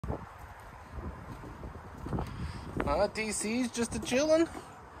DC's just a chillin'.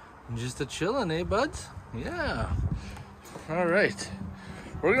 Just a chillin', eh, buds? Yeah. All right.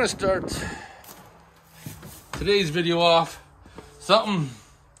 We're gonna start today's video off. Something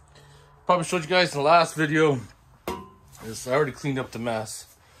probably showed you guys in the last video. Is I already cleaned up the mess,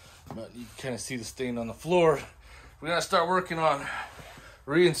 but you can kind of see the stain on the floor. We're gonna start working on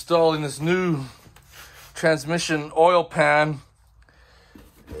reinstalling this new transmission oil pan,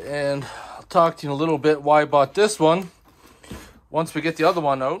 and I'll talk to you in a little bit why I bought this one once we get the other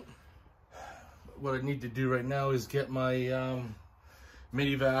one out. What I need to do right now is get my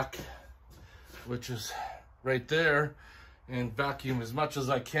mini vac, which is right there, and vacuum as much as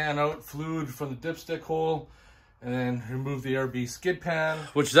I can out fluid from the dipstick hole, and then remove the RB skid pan,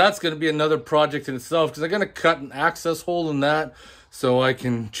 which that's going to be another project in itself, because I'm going to cut an access hole in that so I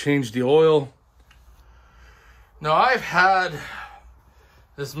can change the oil. Now, I've had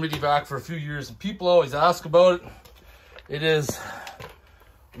this mini vac for a few years, and people always ask about it. It is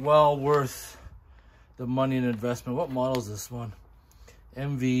well worth the money and investment. What model is this one?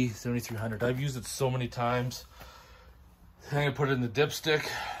 MV 7300. I've used it so many times. I'm going to put it in the dipstick,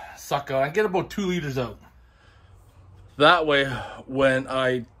 suck out. I get about 2 liters out. That way, when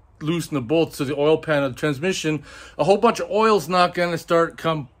I loosen the bolts to the oil pan of the transmission, a whole bunch of oil's not going to start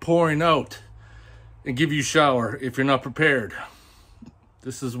pouring out and give you a shower if you're not prepared.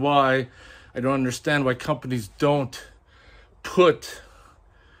 This is why I don't understand why companies don't put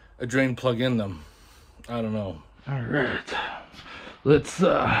a drain plug in them. I don't know. All right, let's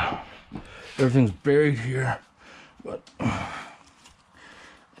everything's buried here, but I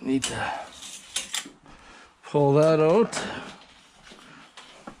need to pull that out.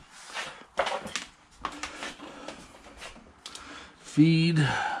 Feed.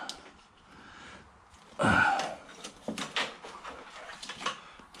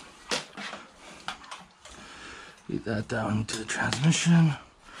 Feed that down into the transmission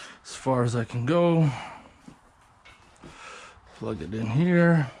as far as I can go. Plug it in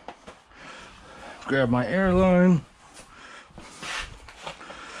here. Grab my air line.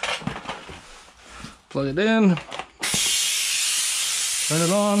 Plug it in, turn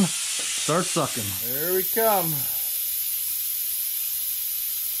it on, start sucking. There we come.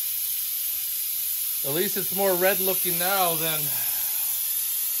 At least it's more red looking now than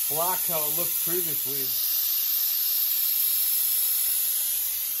black how it looked previously.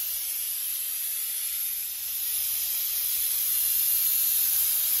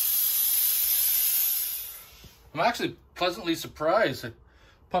 I'm actually pleasantly surprised. I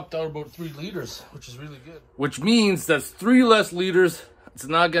pumped out about 3 liters, which is really good. Which means that's 3 less liters. It's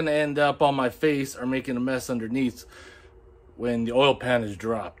not going to end up on my face or making a mess underneath when the oil pan is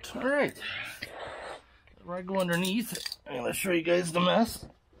dropped. All right. Before I go underneath, I'm going to show you guys the mess.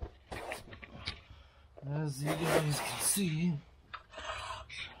 As you guys can see,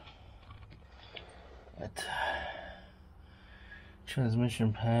 that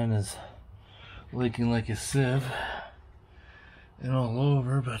transmission pan is leaking like a sieve and all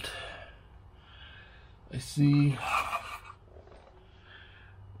over, but I see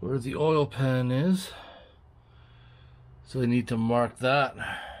where the oil pan is, so I need to mark that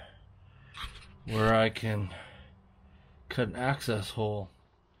where I can cut an access hole.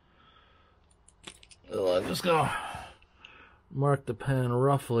 So I'm just gonna mark the pan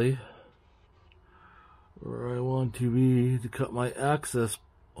roughly where I want to be to cut my access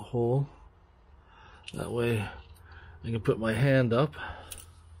hole. That way I can put my hand up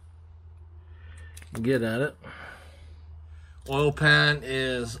and get at it. Oil pan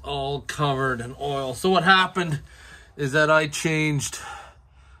is all covered in oil. So what happened is that I changed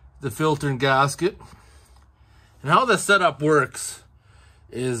the filter and gasket. And how the setup works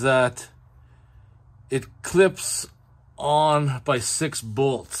is that it clips on by 6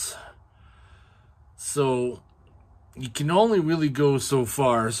 bolts. So you can only really go so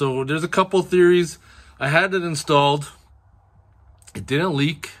far. So there's a couple theories. I had it installed. It didn't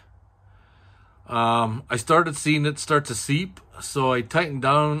leak. I started seeing it start to seep, so I tightened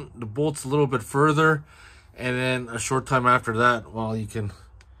down the bolts a little bit further, and then a short time after that, well, you can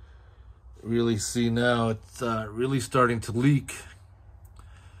really see now it's really starting to leak.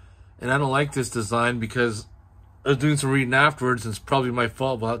 And I don't like this design because I was doing some reading afterwards, and it's probably my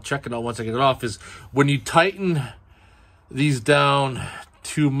fault, but I'll check it out once I get it off, is when you tighten these down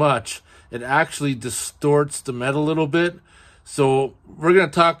too much, it actually distorts the metal a little bit. So we're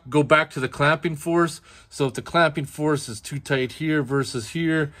going to go back to the clamping force. So if the clamping force is too tight here versus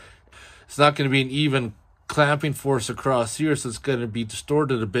here, it's not going to be an even clamping force across here, so it's going to be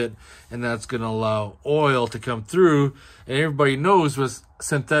distorted a bit, and that's going to allow oil to come through. And everybody knows with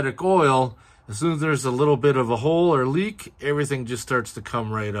synthetic oil, as soon as there's a little bit of a hole or leak, everything just starts to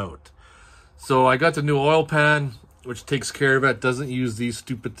come right out. So I got the new oil pan, which takes care of it. Doesn't use these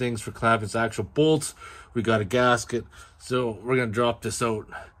stupid things for clamping. It's actual bolts. We got a gasket. So we're going to drop this out,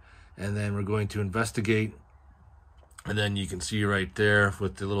 and then we're going to investigate. And then you can see right there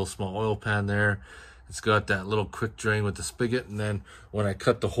with the little small oil pan there, it's got that little quick drain with the spigot. And then when I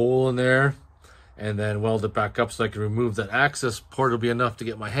cut the hole in there and then weld it back up so I can remove that access port, will be enough to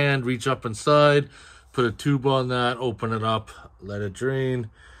get my hand, reach up inside, put a tube on that, open it up, let it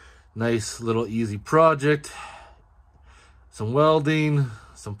drain. Nice little easy project. Some welding,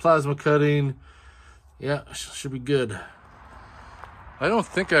 some plasma cutting. Yeah, should be good. I don't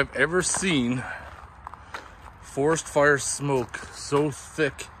think I've ever seen forest fire smoke so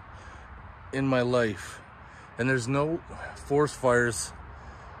thick in my life. And there's no forest fires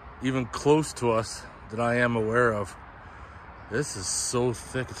even close to us that I am aware of. This is so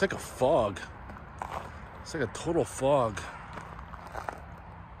thick. It's like a fog. It's like a total fog.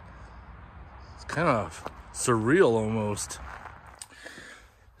 It's kind of surreal almost.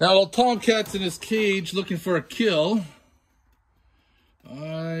 Now, while Tomcat's in his cage looking for a kill,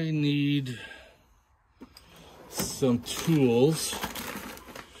 I need some tools,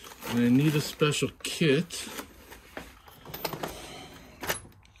 and I need a special kit,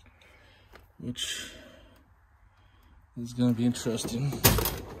 which is going to be interesting.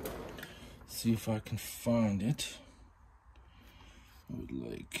 See if I can find it. I would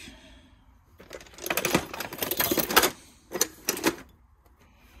like.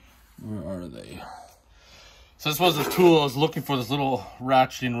 Where are they? So this was the tool I was looking for, this little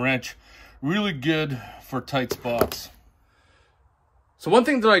ratcheting wrench. Really good for tight spots. So one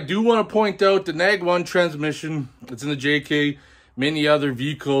thing that I do want to point out, the Nag1 transmission, it's in the JK, many other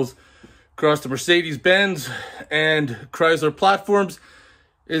vehicles across the Mercedes-Benz and Chrysler platforms,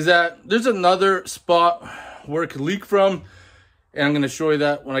 is that there's another spot where it could leak from. And I'm going to show you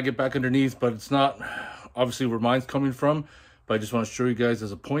that when I get back underneath, but it's not obviously where mine's coming from. But I just want to show you guys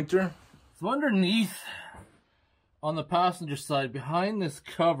as a pointer. So underneath, on the passenger side, behind this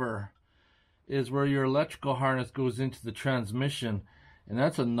cover, is where your electrical harness goes into the transmission. And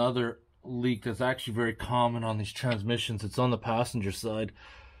that's another leak that's actually very common on these transmissions. It's on the passenger side.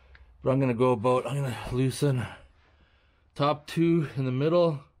 But I'm going to go about, I'm going to loosen top two in the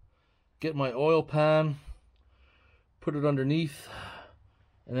middle, get my oil pan, put it underneath,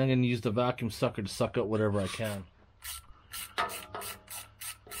 and then I'm going to use the vacuum sucker to suck out whatever I can.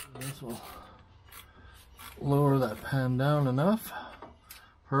 This will lower that pan down enough.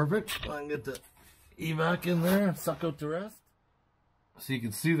 Perfect. I can get the evac in there and suck out the rest. So you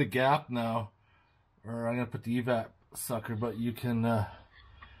can see the gap now, or I'm going to put the evac sucker, but you can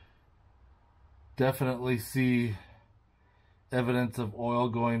definitely see evidence of oil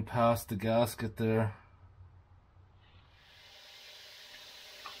going past the gasket there.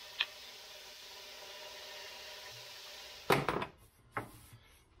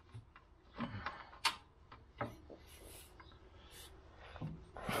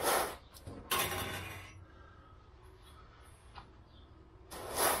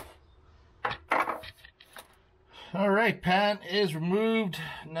 All right, pan is removed.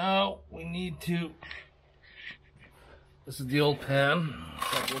 Now we need to, this is the old pan.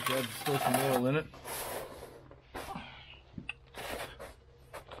 Look, there's still some oil in it.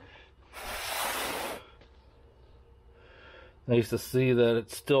 Nice to see that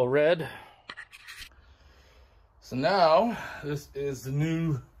it's still red. So now, this is the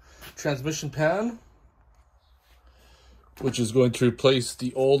new transmission pan, which is going to replace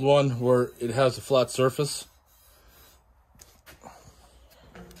the old one where it has a flat surface,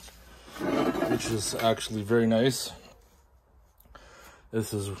 which is actually very nice.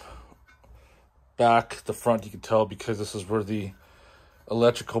 This is back, the front you can tell because this is where the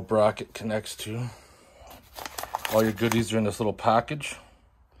electrical bracket connects to. All your goodies are in this little package.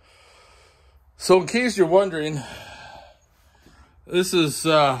 So in case you're wondering, this is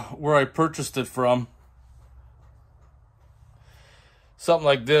where I purchased it from. Something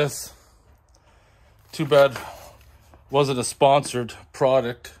like this. Too bad wasn't a sponsored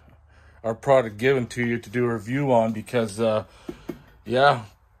product or product given to you to do a review on, because yeah,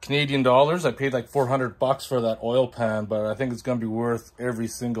 Canadian dollars, I paid like 400 bucks for that oil pan, but I think it's going to be worth every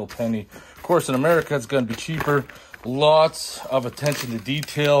single penny. Of course, in America, it's going to be cheaper. Lots of attention to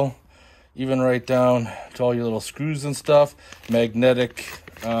detail, even right down to all your little screws and stuff. Magnetic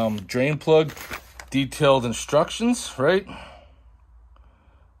drain plug, detailed instructions, right?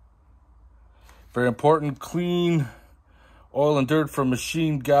 Very important. Clean Oil and dirt from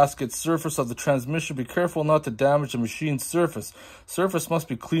machine gasket surface of the transmission. Be careful not to damage the machine surface. Surface must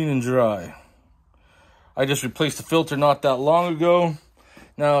be clean and dry. I just replaced the filter not that long ago.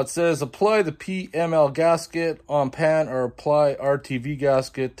 Now it says apply the PML gasket on pan or apply RTV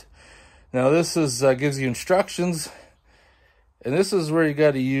gasket. Now this is gives you instructions, and this is where you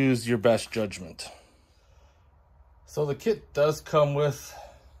got to use your best judgment. So the kit does come with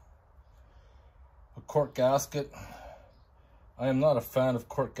a cork gasket. I am not a fan of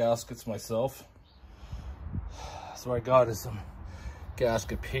cork gaskets myself, so what I got is some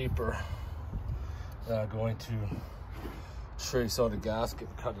gasket paper that I'm going to trace out a gasket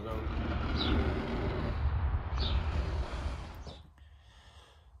and cut it out.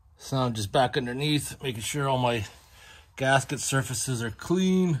 So I'm just back underneath, making sure all my gasket surfaces are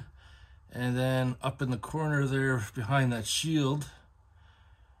clean. And then up in the corner there behind that shield,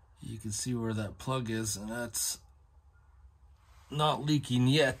 you can see where that plug is, and that's not leaking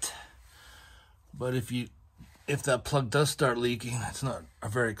yet. But if that plug does start leaking, it's not a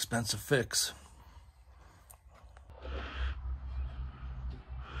very expensive fix.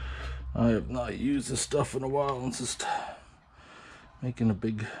 I have not used this stuff in a while. It's just making a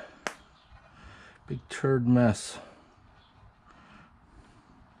big turd mess.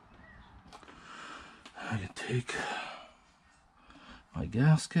 I can take my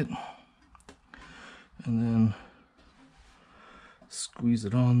gasket and then squeeze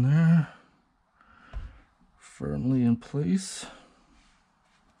it on there firmly in place.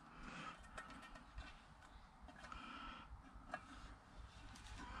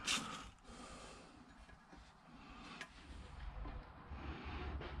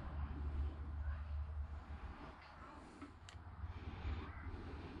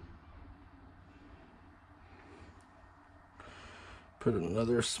 Put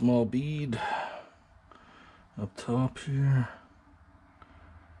another small bead up top here.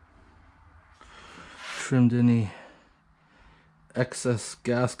 Trimmed any excess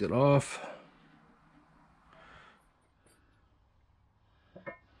gasket off.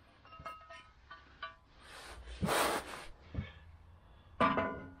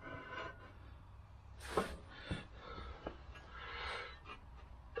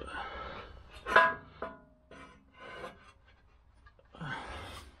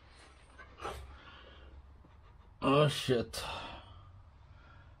 Oh shit.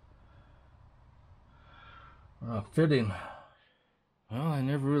 Fitting. Well, I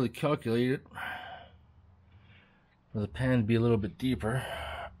never really calculated for the pan to be a little bit deeper.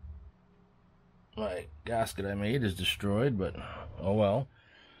 My gasket I made is destroyed, but oh well.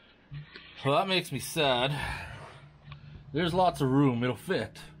 Well, that makes me sad. There's lots of room, it'll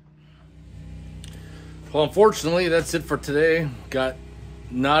fit. Well, unfortunately, that's it for today. Got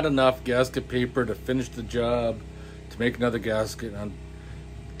not enough gasket paper to finish the job, to make another gasket. I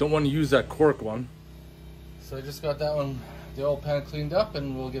don't want to use that cork one. So I just got that one, the oil pan, cleaned up,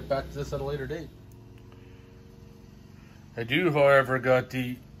 and we'll get back to this at a later date. I do, however, got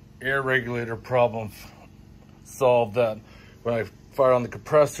the air regulator problem solved. That when I fire on the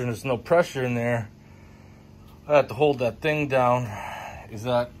compressor and there's no pressure in there, I had to hold that thing down. Is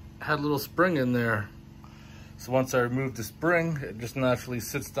that had a little spring in there. So once I remove the spring, it just naturally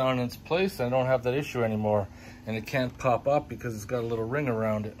sits down in its place. I don't have that issue anymore. And it can't pop up because it's got a little ring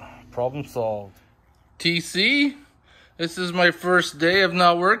around it. Problem solved. TC, this is my first day of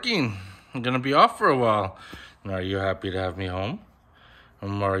not working. I'm gonna be off for a while. Are you happy to have me home?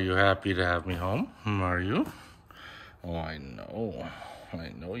 Are you happy to have me home? Are you? Oh, I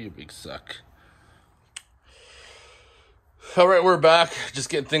know you big suck. All right, we're back. Just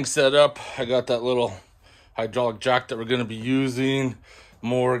getting things set up. I got that little hydraulic jack that we're gonna be using.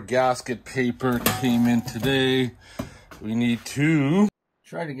 More gasket paper came in today. We need to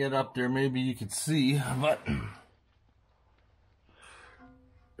try to get up there. Maybe you could see, but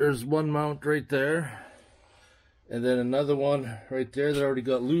there's one mount right there, and then another one right there that already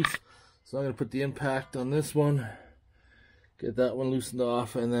got loose. So I'm gonna put the impact on this one, get that one loosened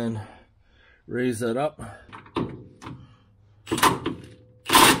off, and then raise that up.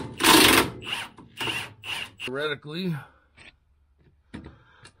 Theoretically,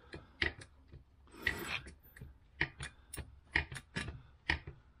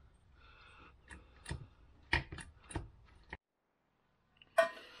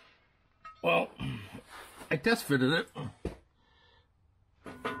 well, I test fitted it.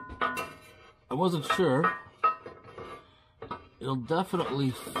 I wasn't sure. It'll definitely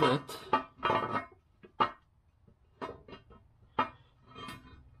fit.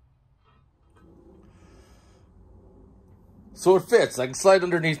 So it fits. I can slide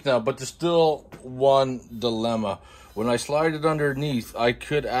underneath now, but there's still one dilemma. when I slide it underneath, I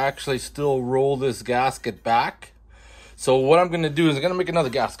could actually still roll this gasket back. So what I'm going to do is I'm going to make another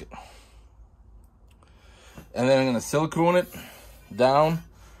gasket. And then I'm going to silicone it down.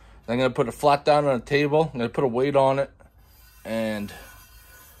 I'm going to put it flat down on a table. I'm going to put a weight on it. And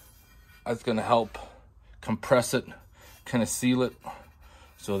that's going to help compress it, kind of seal it.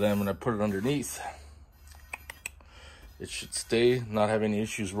 So then when I put it underneath, it should stay, not have any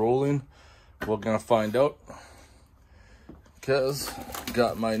issues rolling. We're going to find out. Because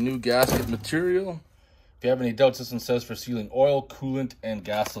got my new gasket material. If you have any doubts, this one says for sealing oil, coolant, and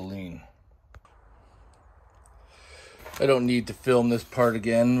gasoline. I don't need to film this part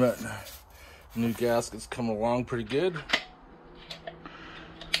again, but new gasket's coming along pretty good.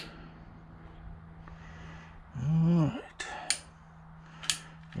 Alright.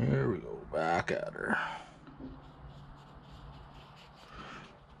 There we go, back at her.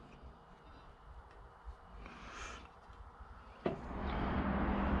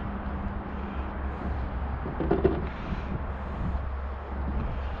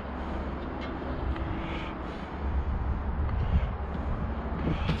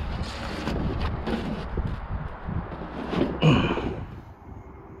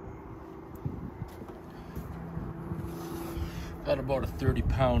 Got about a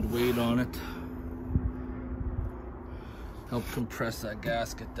 30-pound weight on it. Help compress that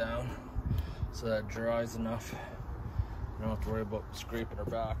gasket down so that it dries enough. You don't have to worry about scraping her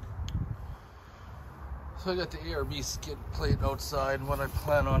back. So I got the ARB skid plate outside, and what I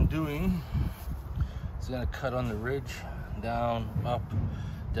plan on doing is I'm gonna cut on the ridge, down, up,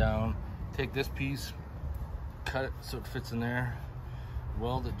 down. Take this piece, cut it so it fits in there,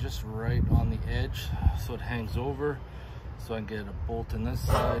 weld it just right on the edge so it hangs over. So I can get a bolt in this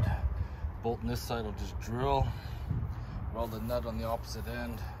side, bolt in this side, I'll just drill, weld a nut on the opposite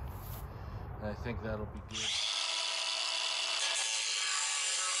end, and I think that'll be good.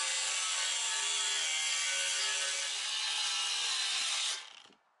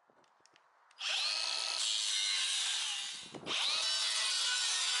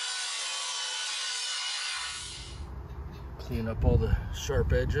 Clean up all the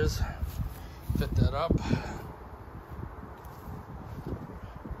sharp edges, fit that up.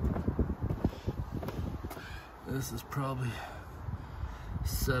 This is probably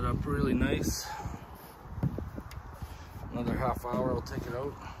set up really nice. Another half hour, I'll take it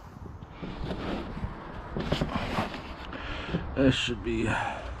out. This should be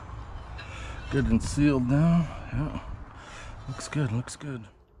good and sealed now. Yeah, looks good, looks good.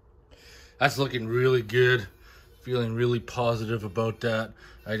 That's looking really good. Feeling really positive about that.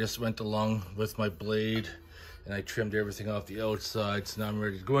 I just went along with my blade and I trimmed everything off the outside. So now I'm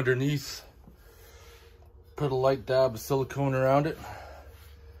ready to go underneath. Put a light dab of silicone around it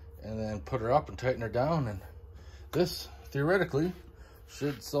and then put her up and tighten her down, and this theoretically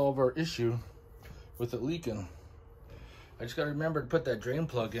should solve our issue with it leaking. I just got to remember to put that drain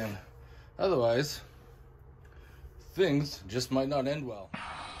plug in, otherwise things just might not end well.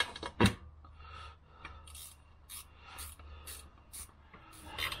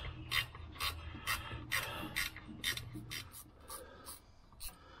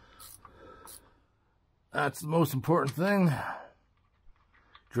 That's the most important thing.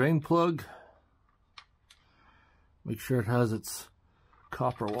 Drain plug. Make sure it has its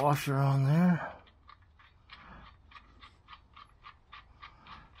copper washer on there.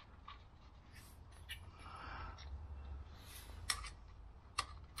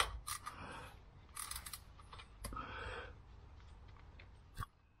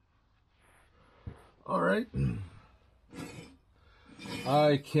 All right.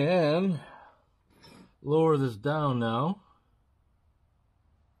 I can lower this down now.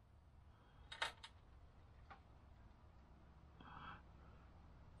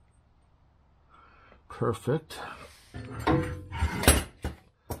 Perfect.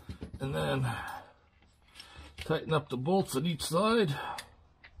 And then tighten up the bolts on each side.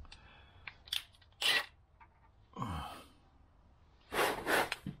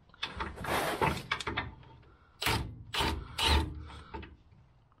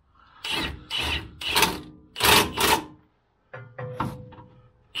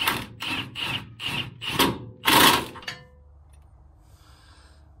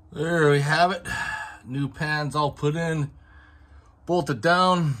 There we have it. New pan's all put in, bolted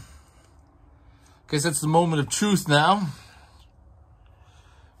down. Guess it's the moment of truth now,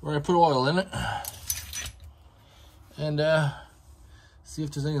 where I put oil in it and see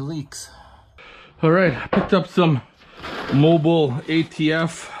if there's any leaks. All right, I picked up some Mobile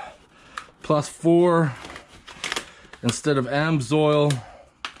ATF +4 instead of AMSOIL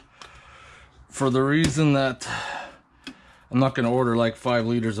for the reason that I'm not going to order like 5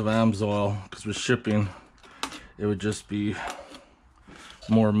 liters of AMSOIL because with shipping, it would just be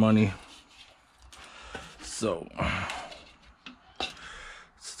more money. So,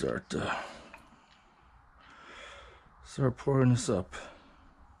 start pouring this up.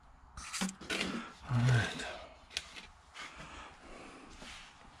 All right.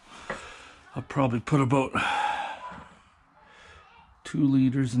 I'll probably put about 2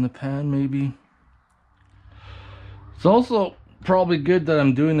 liters in the pan, maybe. It's also probably good that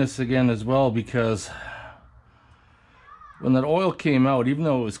I'm doing this again as well, because when that oil came out, even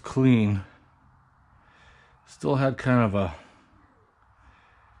though it was clean, still had kind of a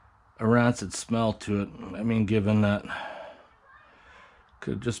rancid smell to it. I mean, given that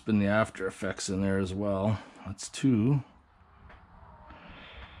could have just been the after effects in there as well. That's 2.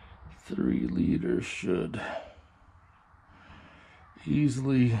 3 liters should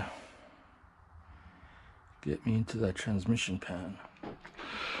easily get me into that transmission pan.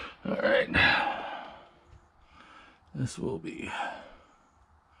 All right, this will be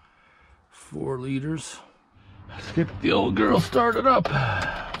 4 liters. Let's get the old girl started up.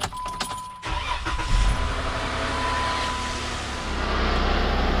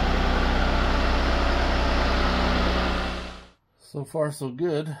 So far so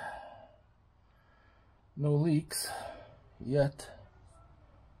good. No leaks yet.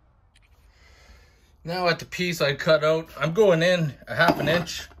 Now at the piece I cut out, I'm going in a 1/2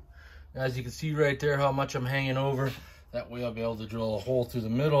 inch. As you can see right there how much I'm hanging over. That way I'll be able to drill a hole through the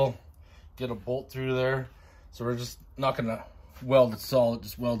middle, get a bolt through there. So we're just not gonna weld it solid,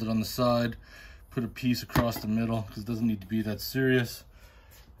 just weld it on the side, put a piece across the middle because it doesn't need to be that serious.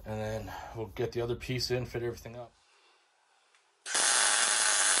 And then we'll get the other piece in, fit everything up.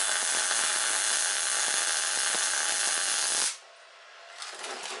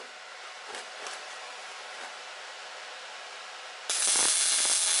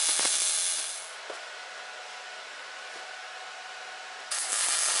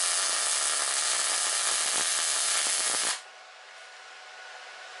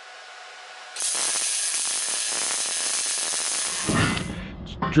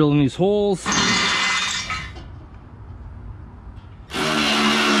 Drilling these holes.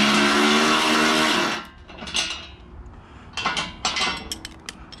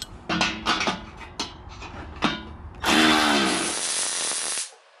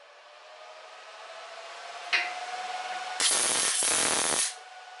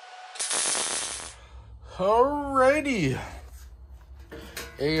 Alrighty.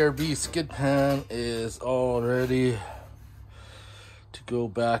 ARB skid pan is all ready to go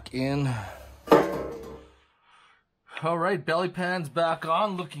back in. All right, belly pan's back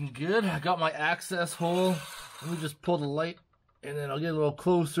on, looking good. I got my access hole. Let me just pull the light and then I'll get a little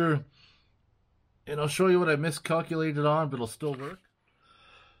closer and I'll show you what I miscalculated on, but it'll still work.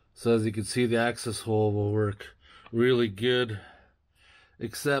 So as you can see, the access hole will work really good,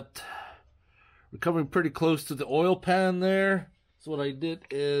 except we're coming pretty close to the oil pan there. So what I did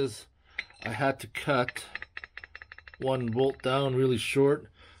is I had to cut one bolt down really short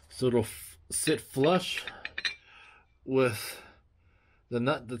so it'll sit flush with the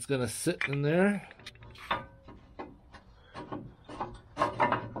nut that's going to sit in there.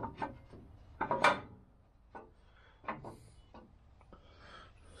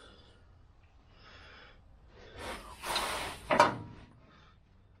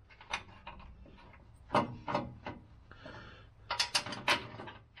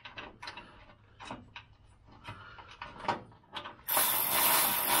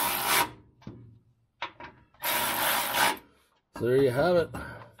 There you have it.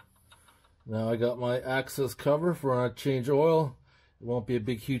 Now I got my access cover for when I change oil. It won't be a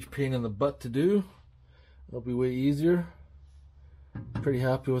big huge pain in the butt to do. It'll be way easier. Pretty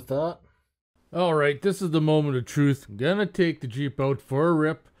happy with that. Alright, this is the moment of truth. I'm gonna take the Jeep out for a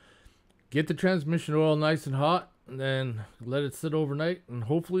rip, get the transmission oil nice and hot, and then let it sit overnight, and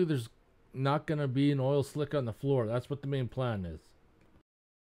hopefully there's not gonna be an oil slick on the floor. That's what the main plan is.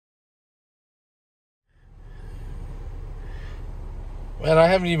 Man, I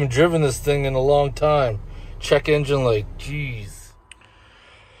haven't even driven this thing in a long time. Check engine light, jeez.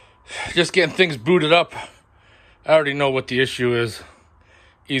 Just getting things booted up. I already know what the issue is.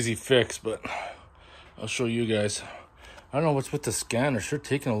 Easy fix, but I'll show you guys. I don't know what's with the scanner. Sure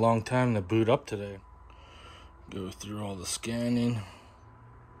taking a long time to boot up today. Go through all the scanning.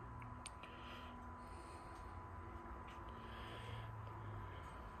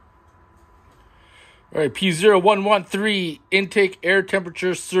 All right, P0113, intake air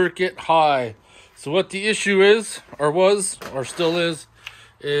temperature circuit high. So what the issue is, or was, or still is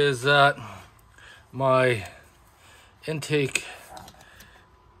that my intake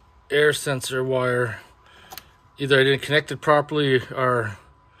air sensor wire. Either I didn't connect it properly or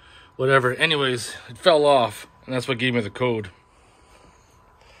whatever. Anyways, it fell off, and that's what gave me the code.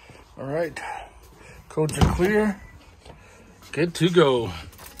 All right, codes are clear. Good to go. All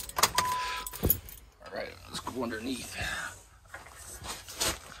right, let's go underneath.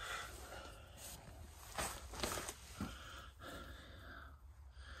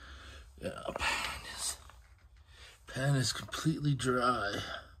 Yeah, pan is completely dry.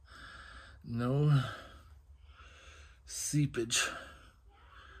 No seepage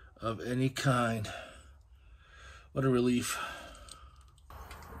of any kind. What a relief.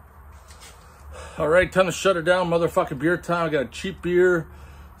 All right, time to shut it down. Motherfucking beer time. I got a cheap beer.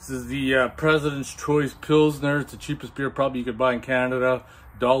 This is the President's Choice Pilsner. It's the cheapest beer probably you could buy in Canada.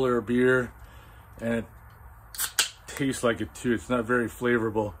 $1 a beer. And it tastes like it too. It's not very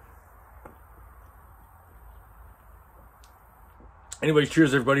flavorful. Anyway,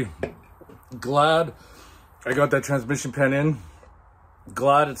 cheers everybody. Glad I got that transmission pan in.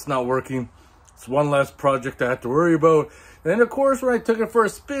 Glad it's not working. It's one less project I have to worry about. And then of course when I took it for a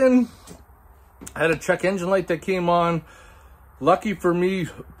spin, I had a check engine light that came on. Lucky for me,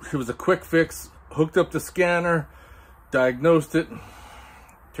 it was a quick fix. Hooked up the scanner, diagnosed it.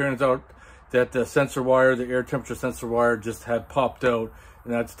 Turns out that the sensor wire, the air temperature sensor wire, just had popped out,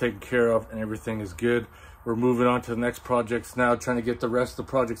 and that's taken care of, and everything is good. We're moving on to the next projects now, trying to get the rest of the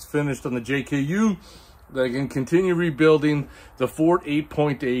projects finished on the JKU, that I can continue rebuilding the Ford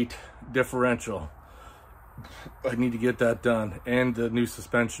 8.8 differential. I need to get that done, and the new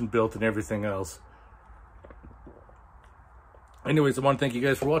suspension built and everything else. Anyways, I want to thank you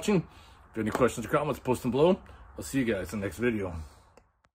guys for watching. If you have any questions or comments, post them below. I'll see you guys in the next video.